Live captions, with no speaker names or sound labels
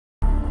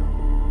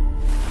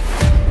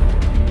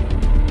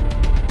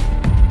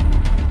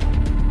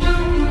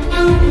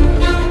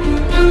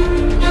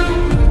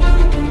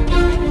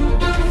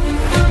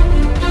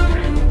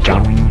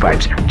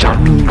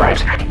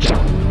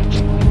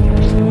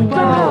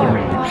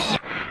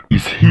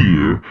is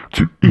here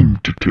to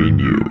entertain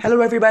you.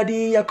 Hello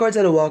everybody, you're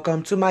cordially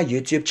welcome to my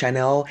YouTube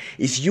channel.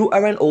 If you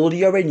are an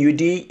oldie or a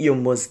newbie, you're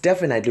most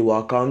definitely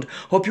welcomed.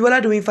 Hope you all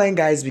are doing fine,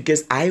 guys,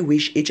 because I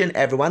wish each and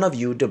every one of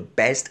you the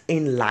best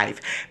in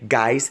life.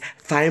 Guys,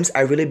 times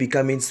are really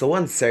becoming so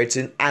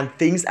uncertain and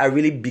things are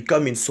really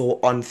becoming so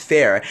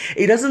unfair.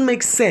 It doesn't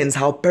make sense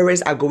how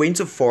parents are going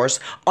to force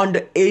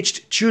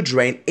underage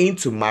children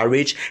into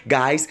marriage.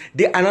 Guys,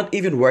 they are not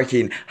even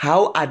working.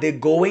 How are they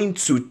going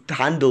to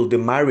handle the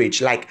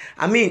marriage? Like,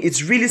 I mean,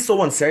 it's really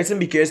so uncertain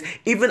because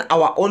even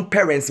our own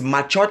parents,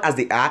 matured as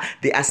they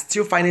are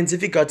still finding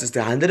difficulties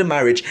to handle the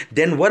marriage.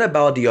 Then what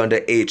about the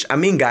underage? I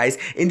mean, guys,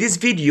 in this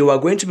video, we're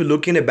going to be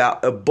looking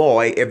about a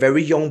boy, a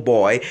very young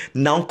boy,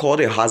 now called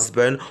a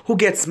husband, who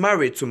gets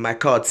married to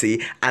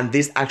Makoti, and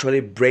this actually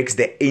breaks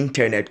the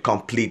internet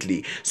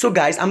completely. So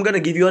guys, I'm gonna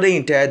give you all the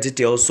entire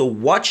details, so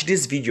watch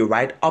this video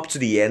right up to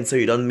the end so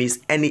you don't miss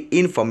any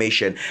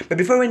information. But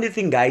before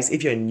anything, guys,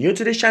 if you're new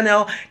to this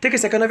channel, take a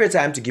second of your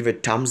time to give a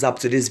thumbs up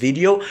to this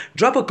video,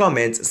 drop a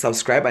comment,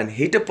 subscribe, and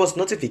hit the post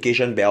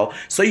notification bell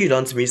so you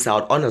don't miss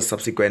out on the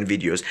subsequent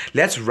videos.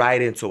 Let's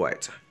right into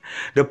it.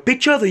 The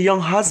picture of the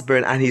young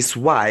husband and his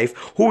wife,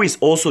 who is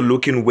also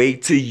looking way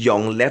too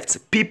young,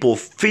 left people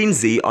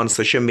frenzy on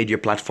social media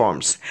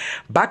platforms.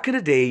 Back in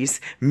the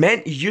days,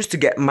 men used to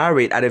get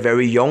married at a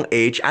very young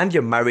age and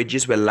their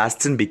marriages were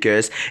lasting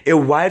because a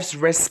wife's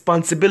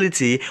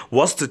responsibility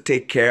was to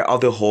take care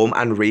of the home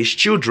and raise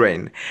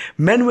children.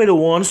 Men were the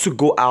ones to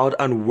go out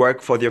and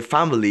work for their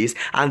families,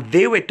 and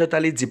they were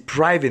totally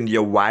depriving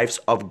their wives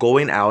of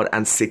going out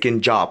and seeking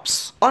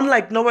jobs.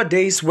 Unlike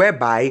nowadays,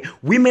 whereby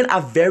women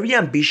are very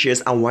ambitious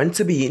and want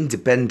to be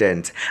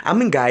independent. I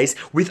mean, guys,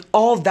 with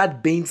all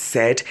that being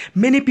said,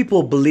 many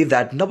people believe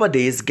that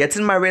nowadays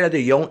getting married at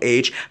a young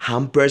age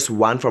hampers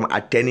one from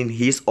attaining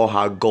his or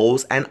her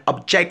goals and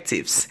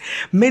objectives.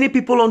 Many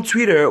people on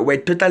Twitter were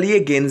totally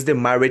against the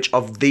marriage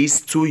of these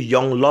two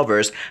young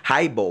lovers,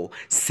 Highball,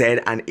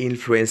 said an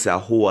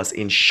influencer who was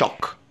in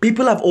shock.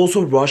 People have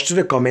also rushed to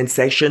the comment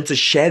section to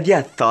share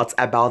their thoughts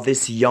about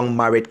this young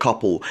married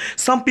couple.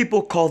 Some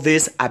people call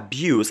this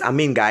abuse. I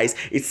mean, guys,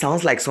 it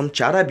sounds like some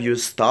child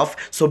abuse stuff,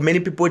 so many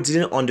people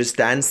didn't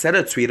understand, said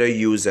a Twitter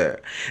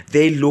user.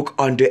 They look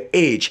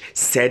underage,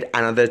 said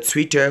another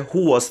Twitter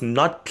who was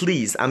not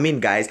pleased. I mean,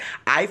 guys,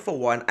 I for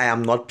one, I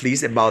am not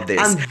pleased about this.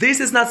 And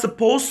this is not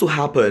supposed to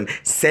happen,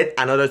 said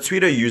another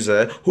Twitter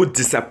user who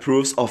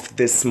disapproves of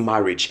this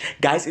marriage.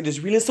 Guys, it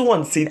is really so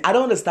unseen. I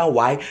don't understand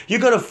why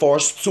you're gonna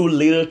force two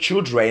little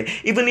children,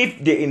 even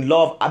if they're in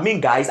love. I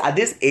mean, guys, at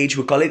this age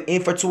we call it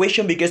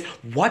infatuation, because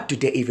what do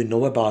they even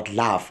know about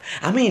love?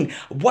 I mean,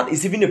 what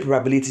is even the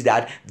probability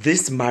that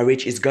this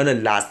marriage is gonna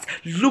last?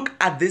 Look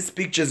at these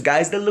pictures,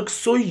 guys. They look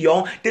so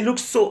young, they look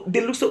so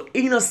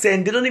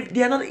innocent.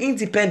 They are not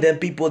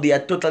independent people. They are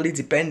totally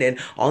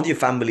dependent on their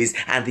families,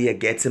 and they are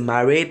getting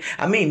married.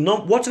 I mean, no,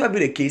 whatever be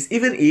the case,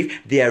 even if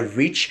they are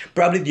rich,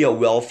 probably they are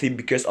wealthy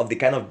because of the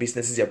kind of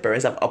businesses their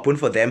parents have opened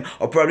for them,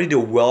 or probably the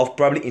wealth,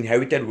 probably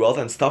inherited wealth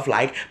and stuff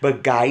like.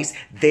 But guys,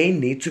 they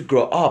need to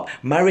grow up.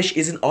 Marriage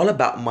isn't all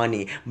about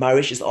money.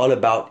 Marriage is all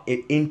about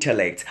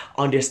intellect,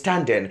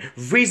 understanding,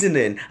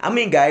 reasoning. I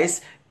mean, guys,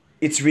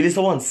 it's really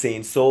so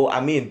insane. So,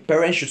 I mean,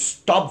 parents should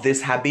stop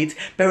this habit.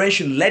 Parents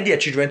should let their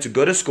children to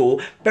go to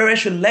school.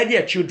 Parents should let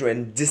their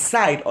children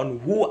decide on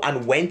who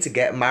and when to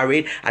get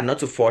married, and not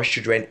to force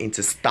children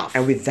into stuff.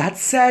 And with that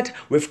said,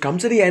 we've come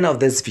to the end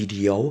of this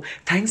video.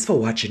 Thanks for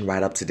watching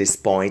right up to this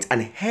point.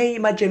 And hey,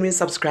 my genuine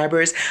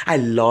subscribers, I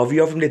love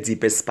you all from the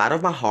deepest part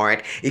of my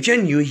heart. If you're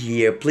new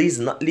here, please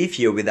not leave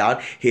here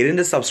without hitting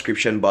the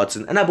subscription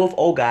button. And above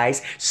all,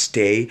 guys,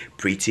 stay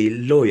pretty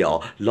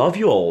loyal. Love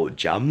you all.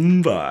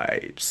 Jam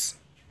vibes.